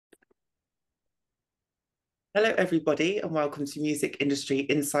Hello, everybody, and welcome to Music Industry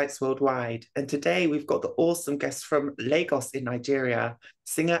Insights Worldwide. And today we've got the awesome guest from Lagos in Nigeria,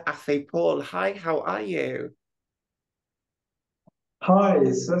 Singer Afe Paul. Hi, how are you? Hi,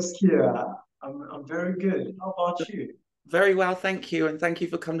 Saskia. I'm very good. How about you? Very well, thank you. And thank you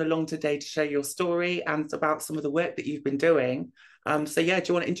for coming along today to share your story and about some of the work that you've been doing. Yeah, do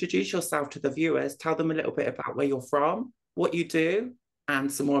you want to introduce yourself to the viewers? Tell them a little bit about where you're from, what you do, and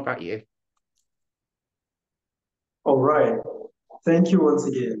some more about you. All right. Thank you once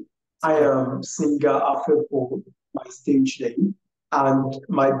again. I Right. am Singer Afe Paul, my stage name, and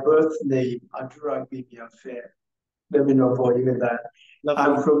my birth name, Aduragbemi Afe. Let me know for you that.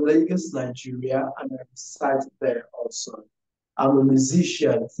 I'm Lovely. from Lagos, Nigeria, and I reside there also. I'm a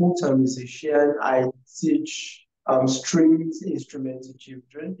musician, full-time musician. I teach strings instrument to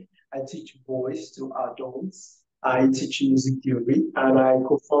children. I teach voice to adults. I teach music theory, and I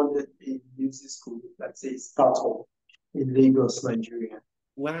co-founded a music school that's a startup in Lagos, Nigeria.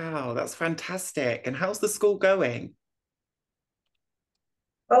 Wow, that's fantastic. And how's the school going?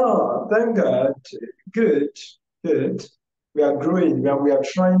 Oh, thank God. Good, good. We are growing. We are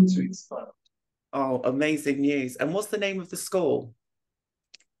trying to expand. Oh, amazing news. And what's the name of the school?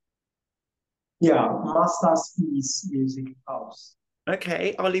 Yeah, Master's Peace Music House.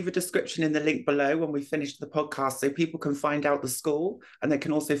 Okay, I'll leave a description in the link below when we finish the podcast so people can find out the school and they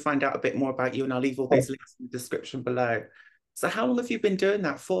can also find out a bit more about you. And I'll leave all those links in the description below. So, how long have you been doing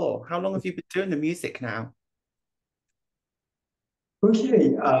that for? How long have you been doing the music now?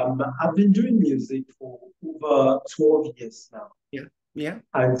 Okay, I've been doing music for over 12 years now. Yeah, yeah.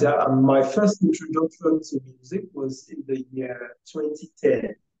 And my first introduction to music was in the year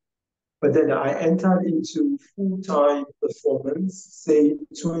 2010. But then I entered into full-time performance, say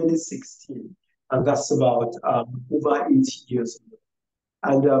 2016. And that's about over 8 years ago.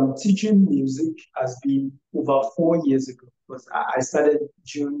 And teaching music has been over 4 years ago because I started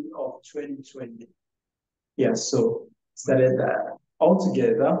June of 2020. Yeah, so started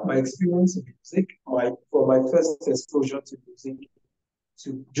altogether my experience in music, from my first exposure to music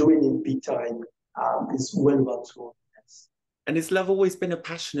to doing it big time is well over 12 years. And has love always been a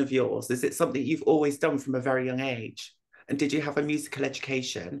passion of yours? Is it something you've always done from a very young age? And did you have a musical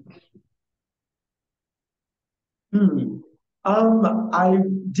education? Hmm. I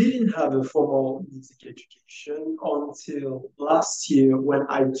didn't have a formal music education until last year when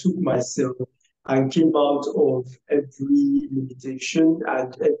I took myself and came out of every limitation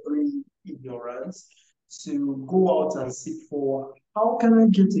and every ignorance to go out and seek for how can I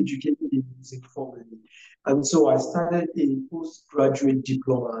get educated in music formally. And so I started a postgraduate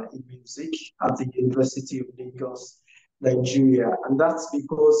diploma in music at the University of Lagos, Nigeria. And that's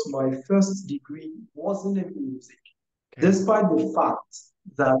because my first degree wasn't in music. Okay. Despite the fact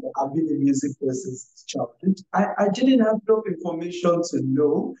that I've been a music person since childhood, I didn't have enough information to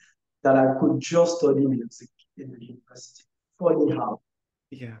know that I could just study music in the university. Funny how.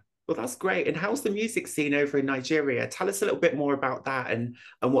 Yeah. Well, that's great. And how's the music scene over in Nigeria? Tell us a little bit more about that and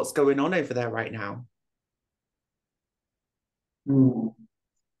what's going on over there right now. Hmm.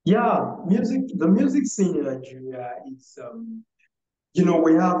 Yeah, the music scene in Nigeria is,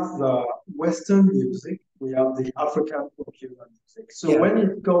 we have the Western music, we have the African popular music. So Yeah. when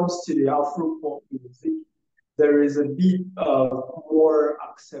it comes to the Afro pop music, there is a bit of more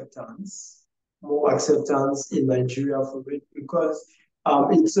acceptance in Nigeria for it because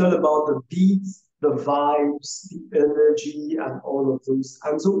it's all about the beats, the vibes, the energy, and all of those.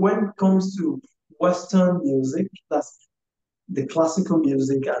 And so when it comes to Western music, that's the classical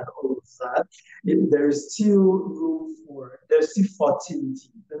music and all of that, there is still there's still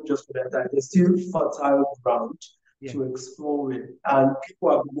fertility. Let me just put it that there's still fertile ground Yeah. to explore it. And people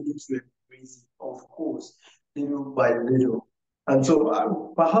are beginning to embrace it, of course, little by little. And Yeah.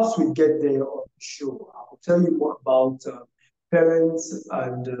 so perhaps we get there on the show. I'll tell you more about parents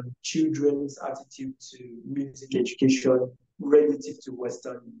and children's attitude to music education relative to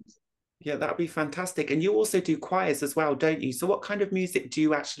Western music. Yeah, that'd be fantastic. And you also do choirs as well, don't you? So what kind of music do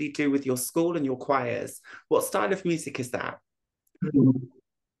you actually do with your school and your choirs? What style of music is that?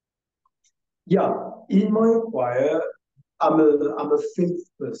 Yeah, in my choir, I'm a faith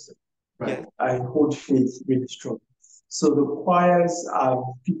person, right? Yeah. I hold faith really strong. So the choirs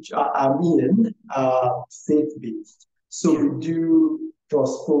I'm in are faith-based. So Yeah. we do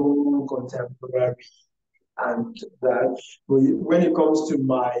gospel, contemporary, and that. When it comes to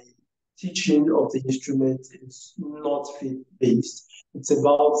my teaching of the instrument, it's not faith-based. It's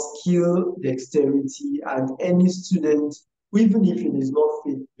about skill, dexterity, and any student, even if it is not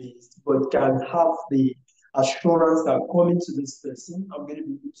faith-based, but can have the assurance that coming to this person, I'm going to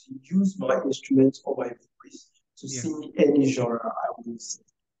be able to use my instrument or my voice to Yeah. sing any genre I will sing,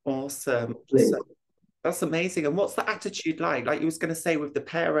 Awesome. play. That's amazing. And what's the attitude like? Like you was going to say with the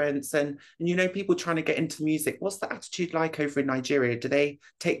parents and you know people trying to get into music. What's the attitude like over in Nigeria? Do they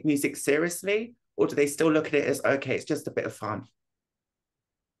take music seriously or do they still look at it as okay, it's just a bit of fun?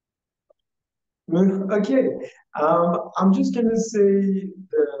 Okay, I'm just gonna say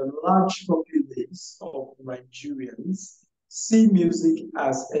the large populace of Nigerians see music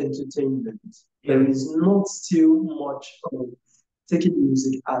as entertainment. There Yeah. is not still much of taking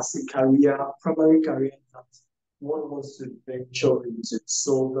music as a career, primary career that one wants to venture into.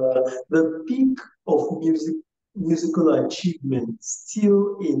 So the peak of musical achievement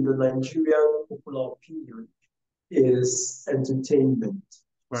still in the Nigerian popular opinion is entertainment.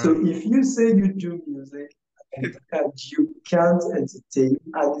 So Right. if you say you do music and you can't entertain,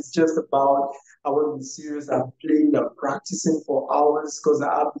 and it's just about, I want to be serious, I'm playing, I'm practicing for hours because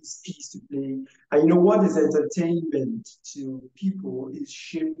I have this piece to play. And you know what is entertainment to people is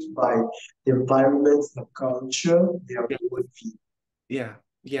shaped by the environment, the culture, their Yeah. worldview. Yeah.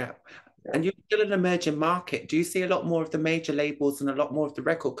 Yeah. Yeah. And you're still an emerging market. Do you see a lot more of the major labels and a lot more of the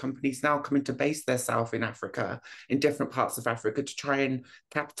record companies now coming to base themselves in Africa, in different parts of Africa, to try and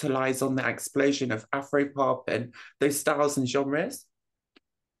capitalize on that explosion of Afro pop and those styles and genres?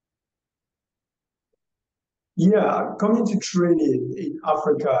 Yeah, coming to training in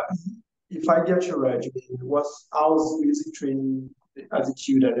Africa, if I get you right, I mean, how's music training, the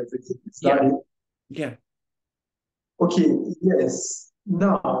attitude and everything? Is Yeah, that it? yeah, Okay, yes.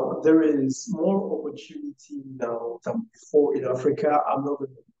 Now there is more opportunity now than before in Africa. I'm not going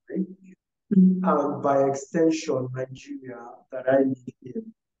to lie. And by extension, Nigeria that I live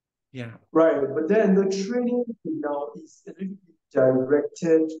in. yeah. Right, but then the training now is a little bit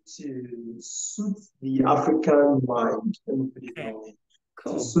directed to suit the African mind, let me put it that Okay, way, to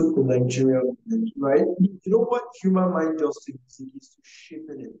cool. suit the Nigerian mind, right? You know what human mind does to music is to shape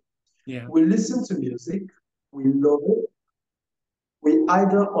it. Yeah, We listen to music, we love it, we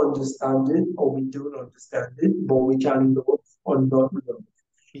either understand it or we don't understand it, but we can love or not love.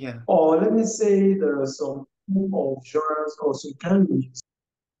 yeah. Or let me say there are some of genres or some kind of music.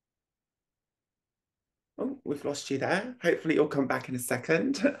 Oh, we've lost you there. Hopefully you'll come back in a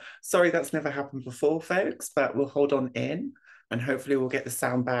second. Sorry, that's never happened before, folks, but we'll hold on in and hopefully we'll get the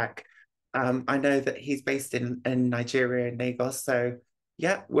sound back. I know that he's based in Nigeria, in Lagos. So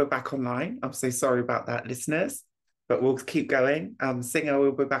yeah, we're back online. I'm so sorry about that, listeners, but we'll keep going. Singer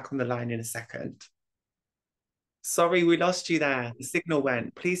will be back on the line in a second. Sorry, we lost you there. The signal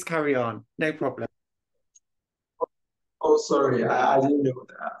went. Please carry on. No problem. Oh, sorry, I didn't know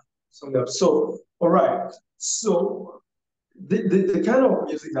that. So, all right. So, the kind of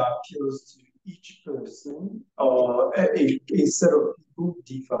music that appeals to each person or a set of people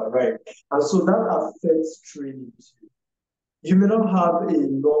differ, right? And so that affects training too. You may not have a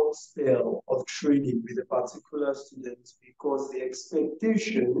long spell of training with a particular student because the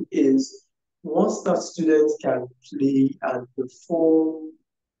expectation is once that student can play and perform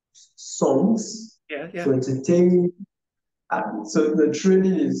songs Yeah, to yeah. entertain, and so the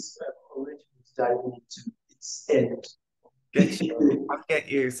training is already diving into its end. Get you. I get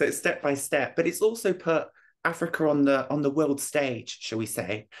you. So it's step by step, but it's also put Africa on the world stage, shall we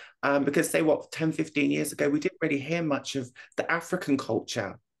say? Because say what, 10, 15 years ago, we didn't really hear much of the African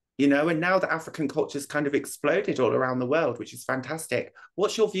culture, you know, and now the African culture's kind of exploded all around the world, which is fantastic.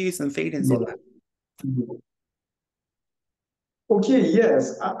 What's your views and feelings on that? Yeah. Okay,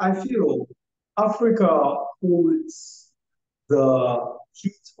 yes, I feel Africa holds the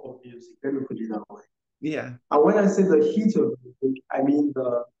heat of music. Let me put it that way. Yeah. And when I say the heat of music, I mean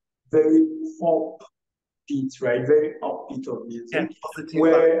the very beat, right? Very upbeat of Yeah, music, positive vibe.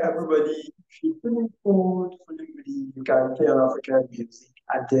 where everybody, if you're feeling cold, feeling really, you can play an African music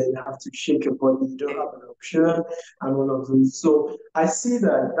and then have to shake your body. You don't have an option and all of those. So I see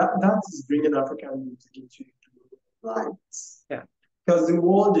that is bringing African music into the light Yeah, because the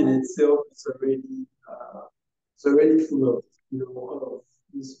world in itself is already full of all of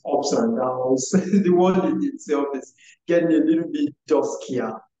these ups and downs. The world in itself is getting a little bit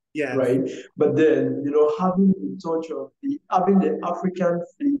duskier, yes, right? But then having a touch of having the African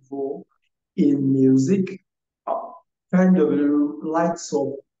flavor in music uh, kind of lights up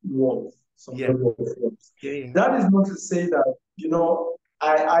warmth, some yeah, level of warmth. yeah, yeah. That is not to say that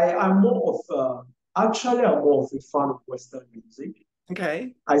I'm more of actually I'm more of a fan of Western music.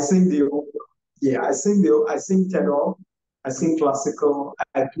 Okay, I sing the yeah, I sing tenor, I sing classical,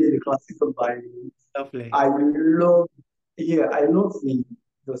 I play the classical violin. lovely. I love I love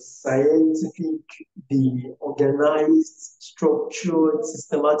the scientific, the organized, structured,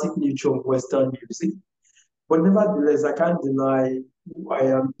 systematic nature of Western music. But nevertheless, I can't deny who I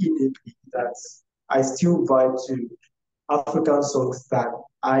am innately, that I still vibe to African songs that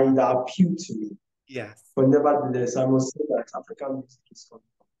either appeal to me. Yes. But nevertheless, I must say that African music is coming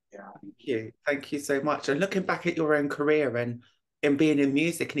from. Yeah. Thank you. Thank you so much. And looking back at your own career and being in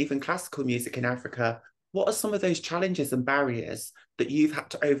music and even classical music in Africa, what are some of those challenges and barriers that you've had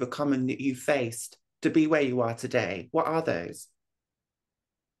to overcome and that you faced to be where you are today? What are those?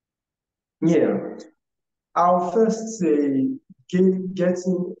 Yeah. I'll first say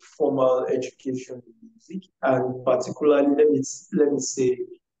getting formal education in music, and particularly let me say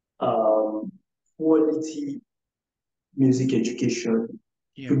um, quality music education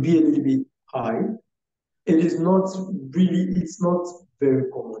Yeah. could be a little bit high. It is not really, it's not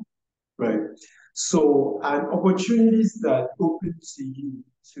very common, right? So, and opportunities that open to you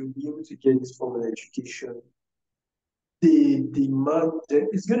to be able to get this formal education,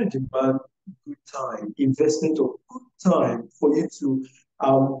 it's going to demand good time, investment of good time for you to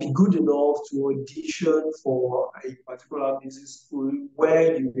be good enough to audition for a particular music school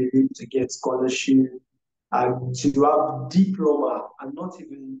where you will be able to get scholarship and to have diploma and not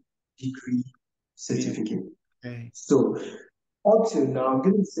even degree Yeah. certificate. Okay. So up till now, I'm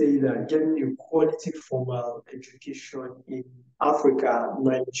going to say that getting a quality formal education in Africa,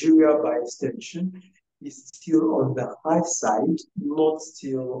 Nigeria by extension, is still on the high side, not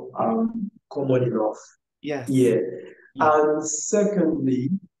still common enough. Yes. Yeah. Yeah. And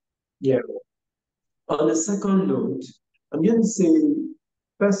secondly, yeah, on the second note, I'm going to say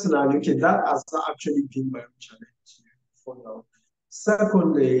personally, okay, that has actually been my own challenge for now.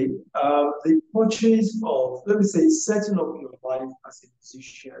 Secondly, the purchase of, let me say, setting up your life as a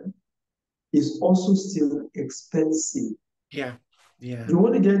musician is also still expensive. Yeah. Yeah. You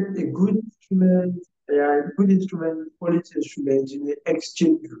want to get a good instrument, quality instrument, you need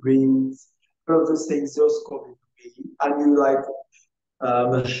exchange rates, all of those things just come in way. And you like,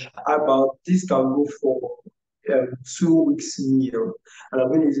 um, about this can go for 2 weeks meal, and I'm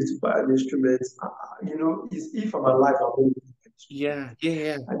going to use it to buy an instrument. If I'm alive, I'm going to use an instrument. Yeah. Yeah.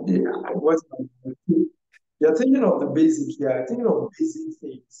 Yeah. And what you're thinking of the basic here. I'm thinking of basic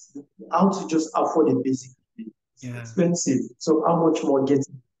things. How to just afford a basic thing. It's Yeah. expensive. So how much more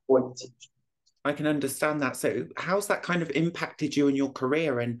getting quality? I can understand that. So how's that kind of impacted you in your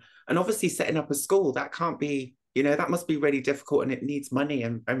career and obviously setting up a school, that can't be, that must be really difficult and it needs money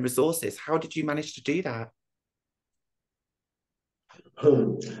and resources. How did you manage to do that?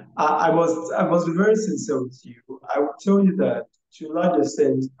 Hmm. I must be very sincere with you. I will tell you that to a large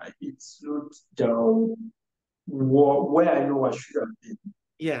extent, it slowed down where I know I should have been or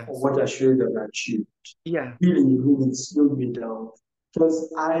Yes. what I should have achieved. Yeah. Really, really slowed me down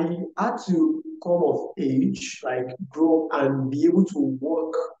because I had to come of age, like grow up and be able to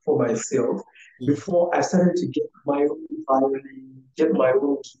work for myself Yes. before I started to get my own violin, get my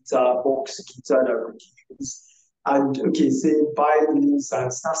own guitar, box guitar that I could use. And okay, say buy this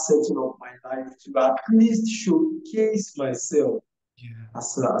and start setting up my life to at least showcase myself Yeah.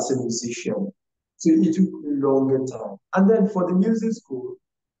 as a musician. So it took longer time. And then for the music school,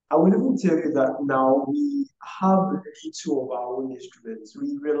 I will even tell you that now we have little of our own instruments.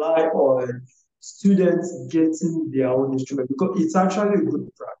 We rely on students getting their own instrument because it's actually a good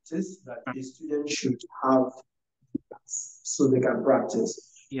practice that a student should have so they can practice.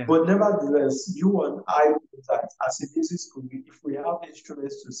 Yeah. But nevertheless, you and I know that as a music school, if we have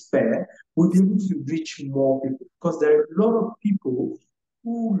instruments to spare, we'll be able to reach more people because there are a lot of people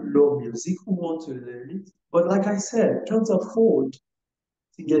who love music, who want to learn it. But like I said, can't afford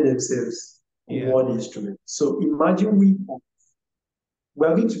to get themselves Yeah. one instrument. So imagine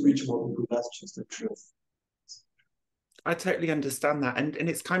we're going to reach more people. That's just the truth. I totally understand that. And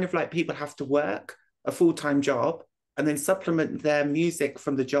it's kind of like people have to work a full-time job and then supplement their music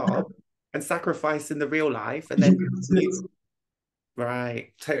from the job and sacrifice in the real life. And then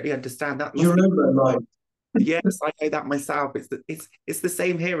right, totally understand. That You must be. read my mind. Yes, I know that myself. It's the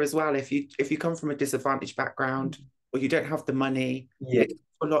same here as well. If you come from a disadvantaged background or you don't have the money, Yeah. it takes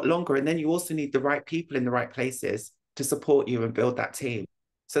a lot longer. And then you also need the right people in the right places to support you and build that team.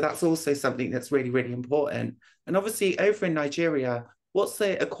 So that's also something that's really, really important. And obviously over in Nigeria, what's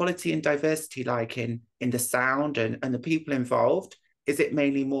the equality and diversity like in the sound and the people involved? Is it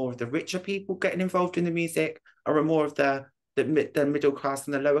mainly more of the richer people getting involved in the music, or are more of the middle class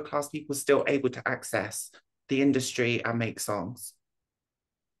and the lower class people still able to access the industry and make songs?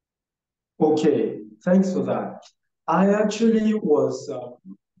 Okay. Thanks for that. I actually was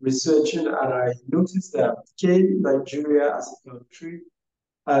researching and I noticed that Nigeria as a country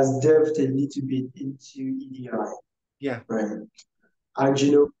has delved a little bit into EDI, Yeah. right? And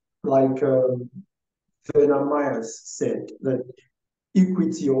like Werner Myers said that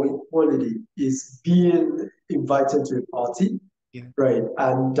equity or equality is being invited to a party, Yeah. right?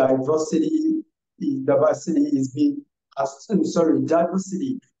 And diversity is being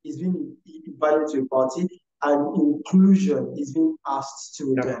diversity is being invited to a party, and inclusion is being asked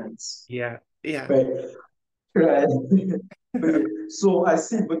to a Yeah. dance, Yeah. Yeah. right? Right. But yeah, so I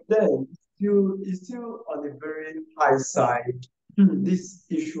see, but then it's still on a very high side. This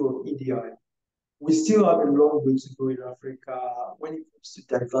issue of EDI, we still have a long way to go in Africa when it comes to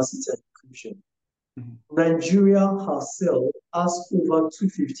diversity and inclusion. Mhm. Nigeria herself has over to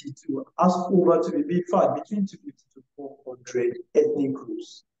be, in fact, between 250 to 400 ethnic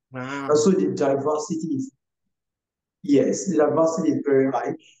groups. And Wow. so the diversity is, yes, the diversity is very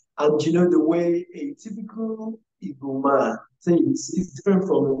high. And you know, the way a typical Igbo man thinks is different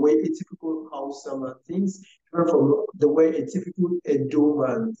from the way a typical Hausa man thinks, different from the way a typical Edo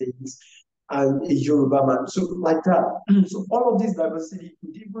man thinks, and a Yoruba man. So like that. So all of this diversity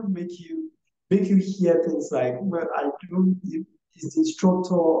could even make you hear things like, well, I don't is the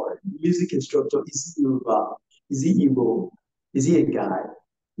instructor, music instructor, is he Yoruba? Is he Igbo? Is he a guy?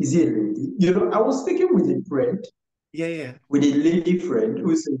 Is he a lady? You know, I was speaking Yeah. Yeah. with a lady friend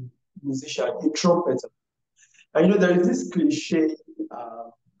who's a musician, a trumpeter. And you know, uh, there's this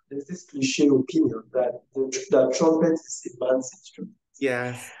cliche opinion that trumpet is a man's instrument.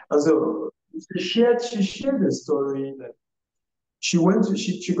 Yes. And so she shared a story that she got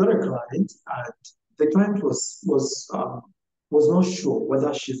a client, and the client was not sure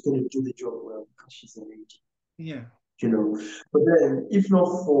whether she's going to do the job well because she's a lady, Yeah. you know. But then, if not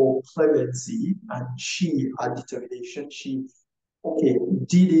for clemency and she had determination, she okay,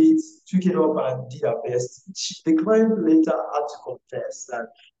 did it, took it up and did her best. The client later had to confess that,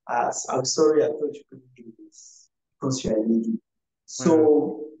 as I'm sorry, I thought you couldn't do this because you're a lady. Wow.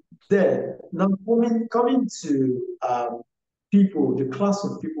 So then, now coming to people, the class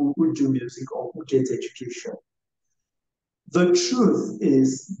of people who do music or who get education. The truth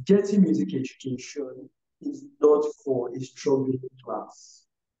is, getting music education is not for a struggling class.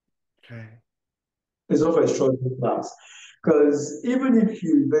 Okay. It's not for a struggling class. Because even if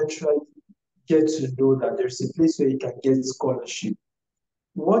you eventually get to know that there's a place where you can get scholarship,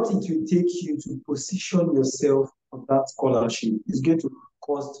 what it will take you to position yourself on that scholarship is going to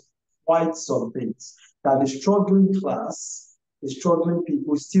cost quite some things. That the struggling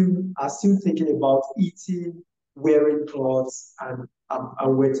people still thinking about eating, wearing clothes, and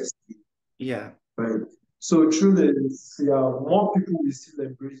where to sleep. Yeah. Right. So through this, yeah, more people will still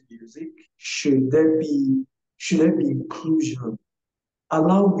embrace music. Should there be inclusion?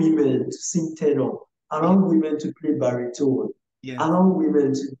 Allow women to sing tenor, Yeah. allow women to play baritone, Yes. allow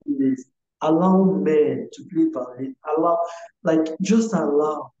women to do this, allow men to play violin, just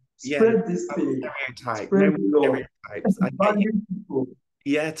allow, Yeah. spread this No thing, stereotype. spread No more the love, stereotypes. I get you. value people.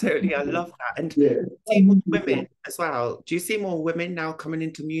 Yeah, totally. I love that. And Yeah, see more value women people. as well. Do you see more women now coming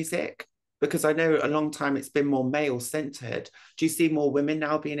into music? Because I know a long time it's been more male centered. Do you see more women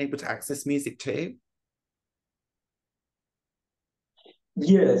now being able to access music too?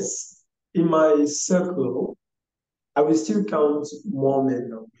 Yes, in my circle, I will still count more men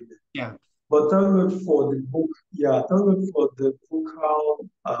than women. Yeah. But thank God for the book, yeah, thank God for the vocal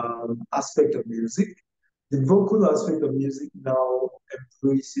aspect of music. The vocal aspect of music now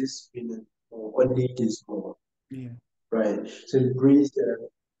embraces women or ladies more, Yeah. right? So embrace there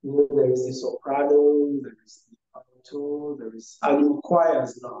is the soprano, there is the alto, and in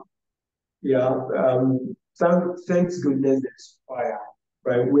choirs now. Yeah, thanks goodness there's choir,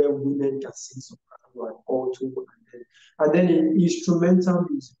 right, where women can sing soprano and alto, and then in instrumental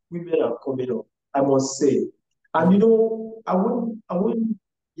music, women are coming up, I must say. And Mhm. you know,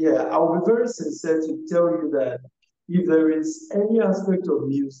 yeah, I will be very sincere to tell you that if there is any aspect of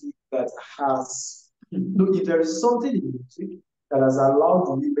music that no, if there is something in music that has allowed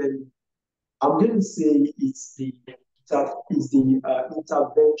women, I'm going to say it's the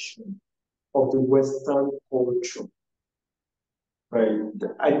intervention of the Western culture, right?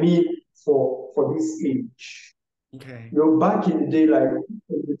 I mean, for this age. Okay. You know, back in the day, like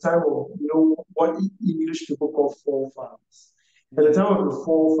in the time of, what English people call forefathers. At the Yeah. time of the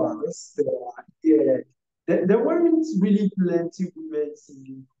forefathers, there weren't really plenty women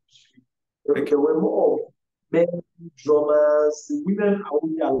singing poetry. Okay. There were more of men drummers. The women are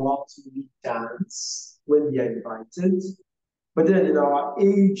only allowed to really dance when they are invited. But then in our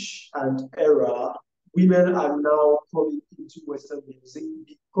age and era, women are now coming into Western music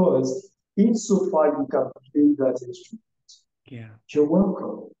because insofar you can play that instrument, Yeah. you're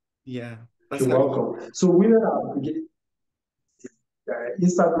welcome. Yeah. That's You're how. welcome. So women are beginning.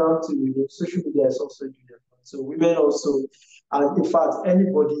 Instagram to social media is also doing that. So women also, and in fact,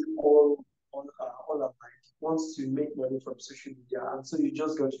 anybody all alike wants to make money from social media, and so you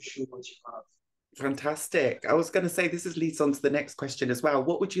just got to show what you have. Fantastic. I was going to say this leads on to the next question as well.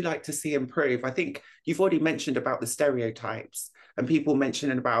 What would you like to see improve? I think you've already mentioned about the stereotypes and people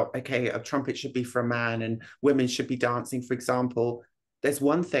mentioning about, okay, a trumpet should be for a man and women should be dancing, for example. There's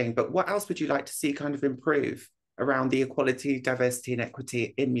one thing, but what else would you like to see kind of improve around the equality, diversity, and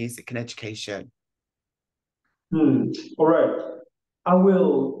equity in music and education? All right. I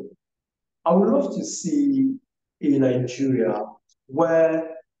will I would love to see in Nigeria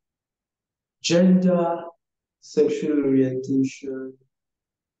where gender, sexual orientation,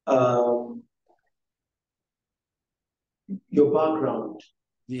 um, your background,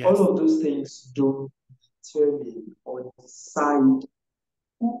 Yes. all of those things don't determine or decide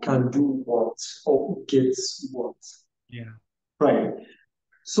who can do what or who gets what. Yeah. Right.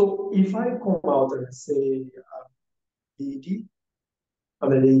 So if I come out and say, lady,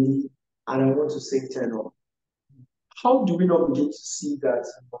 I'm a lady, and I want to sing tenor, how do we not begin to see that?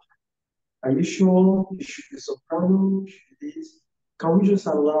 Are you sure you should be soprano? Should be this? Can we just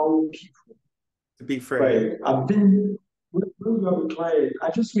allow people? To be free. Right. I've been when you have a client, I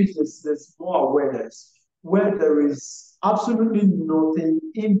just wish there's more awareness where there is absolutely nothing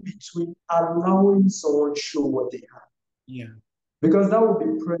in between allowing someone show what they have. Yeah. Because that would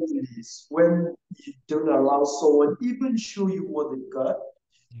be prejudice when you don't allow someone even show you what they got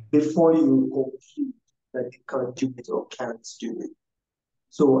before you conclude that they can't do it or can't do it.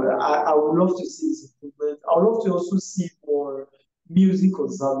 So I would love to see this improvement. I would love to also see more music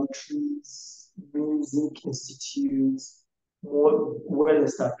conservatories, music institutes, more well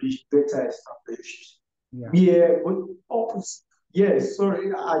established, better established. Yeah. Yeah, but oh, yes,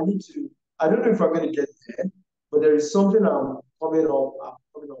 sorry, I need to. I don't know if I'm going to get there, but there is something I'm coming up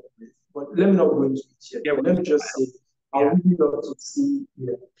with. But let me not go into it yet. Yeah. But let me just say, I Yeah. would really love to see.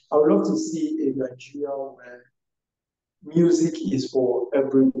 Yeah, I would love to see a Nigeria where music is for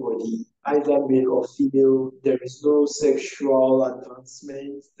everybody, either male or female. There is no sexual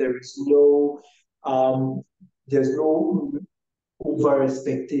advancement. Um, there's no over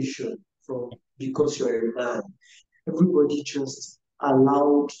expectation from because you're a man. Everybody just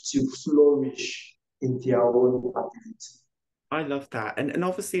allowed to flourish in their own ability. I love that. And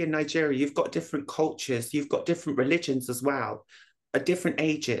obviously in Nigeria, you've got different cultures, you've got different religions as well, at different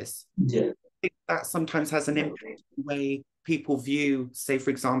ages. Yeah. I think that sometimes has an impact on the way people view, say, for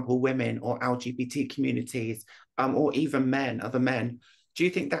example, women or LGBT communities, or even men, other men. Do you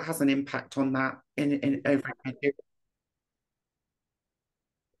think that has an impact on that in over in Nigeria?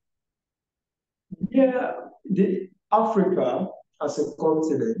 Yeah, Africa as a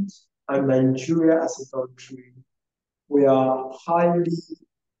continent and Nigeria as a country, we are highly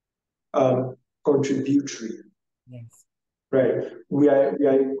contributory, Yes. right? We are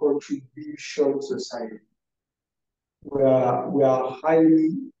a contribution society. We are highly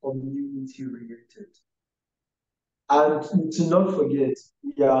community oriented. And to not forget,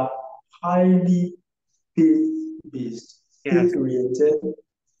 we are highly faith-based, Yes. faith-oriented,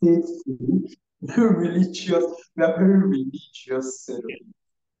 faithful, religious. We are very religious set of.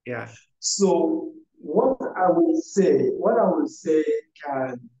 Yeah. So what I would say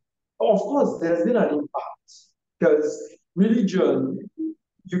can, of course, there's been an impact because religion,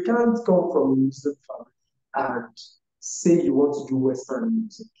 you can't come from a Muslim family and say you want to do Western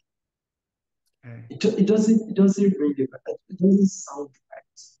music. Okay. It doesn't ring a bell. It doesn't sound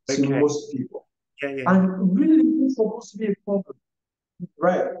right to Okay. most people. Yeah. Yeah. And really, it's supposed to be a problem,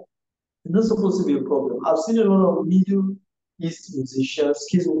 right? It's not supposed to be a problem. I've seen a lot of Middle East musicians,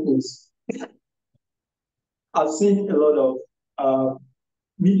 excuse me, please. I've seen a lot of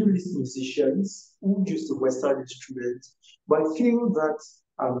Middle East musicians who use the Western instruments, but I feel that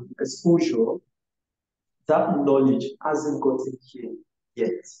exposure, that knowledge hasn't gotten here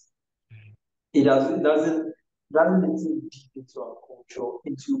yet. It doesn't need deep into our culture,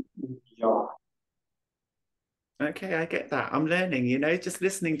 into who we are. Okay, I get that. I'm learning, just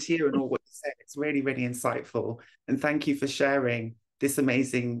listening to you and all what you said. It's really, really insightful. And thank you for sharing this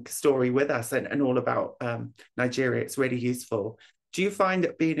amazing story with us and all about Nigeria. It's really useful. Do you find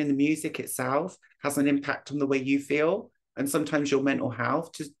that being in the music itself has an impact on the way you feel and sometimes your mental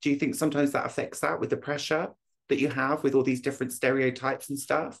health? Do you think sometimes that affects that with the pressure that you have with all these different stereotypes and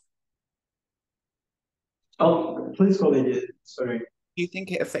stuff? Oh, please call it again. Sorry. Do you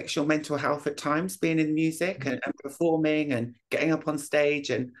think it affects your mental health at times, being in music and performing and getting up on stage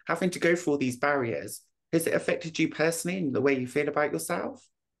and having to go through all these barriers? Has it affected you personally and the way you feel about yourself?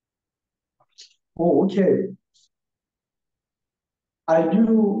 Oh, okay. It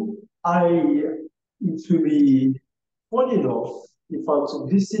will be funny enough if I were to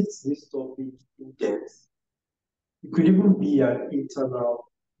visit this topic in depth. It could even be an internal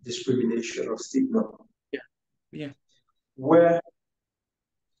discrimination or stigma Yeah. Yeah. where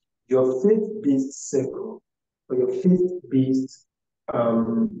your faith-based circle or your faith-based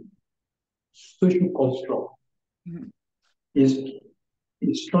social construct Mhm. is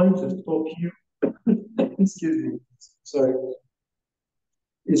trying to stop you. Excuse me. Sorry.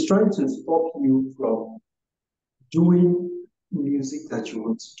 It's trying to stop you from doing music that you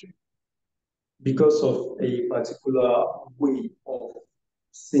want to do because of a particular way of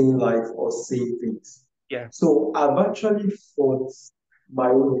seeing life or seeing things. Yeah. So I've actually fought my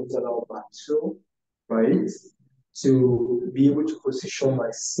own internal battle, right? To be able to position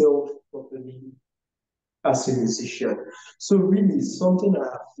myself properly as a musician. So really something I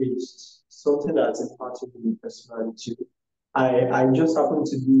have faced, something that's impacted me personally too. I just happen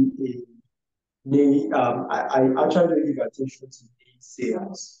to be I actually don't give attention to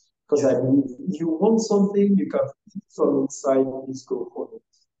naysayers because Yeah. I believe if you want something, you can feel it from inside, please go for it.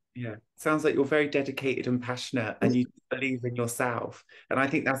 Yeah. Sounds like you're very dedicated and passionate and you believe in yourself. And I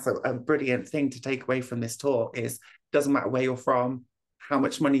think that's a brilliant thing to take away from this talk is doesn't matter where you're from, how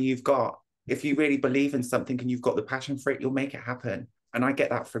much money you've got. If you really believe in something and you've got the passion for it, you'll make it happen. And I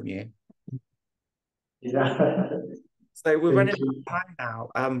get that from you. Yeah. So we're Thank running out you. of time now.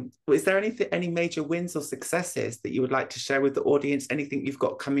 Is there any major wins or successes that you would like to share with the audience? Anything you've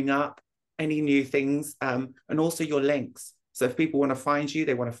got coming up? Any new things? And also your links. So if people want to find you,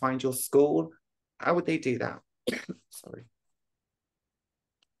 they want to find your school, how would they do that? Sorry.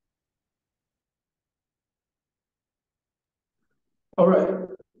 All right.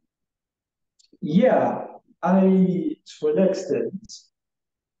 Yeah, to an extent,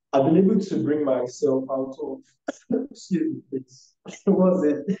 I've been able to bring myself out of, excuse me, please. What's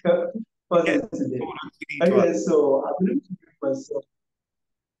it? What's Yeah, it today? you need to Okay, so I've been able to bring myself,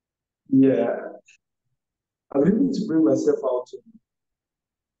 yeah, I've been able to bring myself out of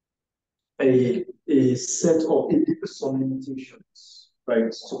a set of some limitations,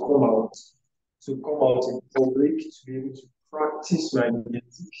 right? To come out in public, to be able to practice my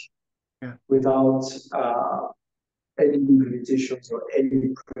music yeah. without any limitations or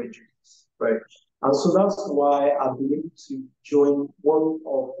any prejudice, right? And so that's why I've been able to join one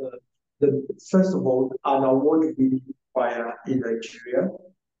of the first of all, an award-winning choir in Nigeria,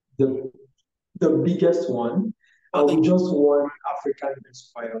 the the biggest one, What and the we just won African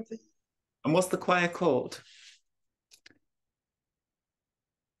Best Choir of the Year. and what's the choir called?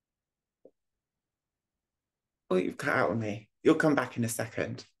 Oh, you've cut out on me. You'll come back in a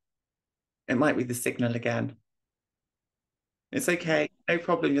second. It might be the signal again. It's okay. No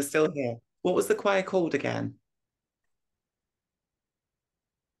problem. You're still here. What was the choir called again?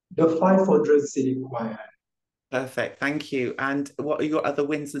 The 500 seating choir. Perfect. Thank you. And what are your other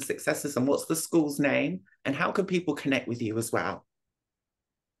wins and successes? And what's the school's name? And how can people connect with you as well?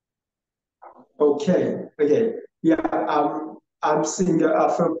 Okay. Yeah, I'm Singer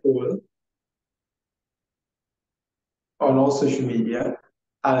Afe Paul on all social media,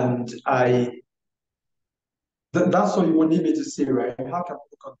 and that's what you would need me to say, right? How can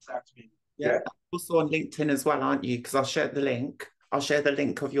people contact me? Yeah. Yeah. Also on LinkedIn as well, aren't you? Because I'll share the link. I'll share the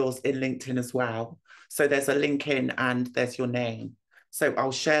link of yours in LinkedIn as well. So there's a link in and there's your name. So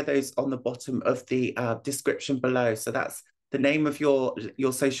I'll share those on the bottom of the description below. So that's the name of your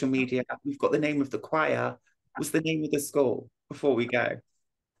social media. We've got the name of the choir. What's the name of the school before we go?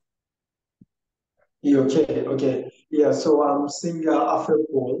 Yeah, okay. Yeah, so I'm Singer Afe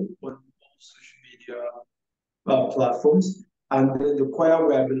Paul on all social media platforms, and then the choir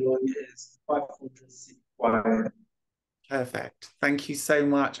where I belong is 500 seat choir. Perfect. Thank you so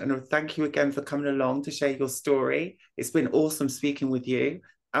much. And thank you again for coming along to share your story. It's been awesome speaking with you.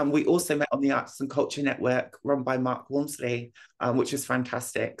 And we also met on the Arts and Culture Network run by Mark Walmsley, which was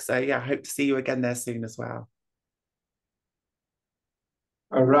fantastic. So yeah, I hope to see you again there soon as well.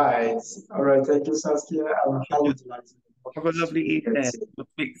 All right. Thank you, Saskia. I'm highly delighted Have a to lovely be here evening. today. We'll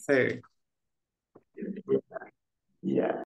speak soon. Yeah.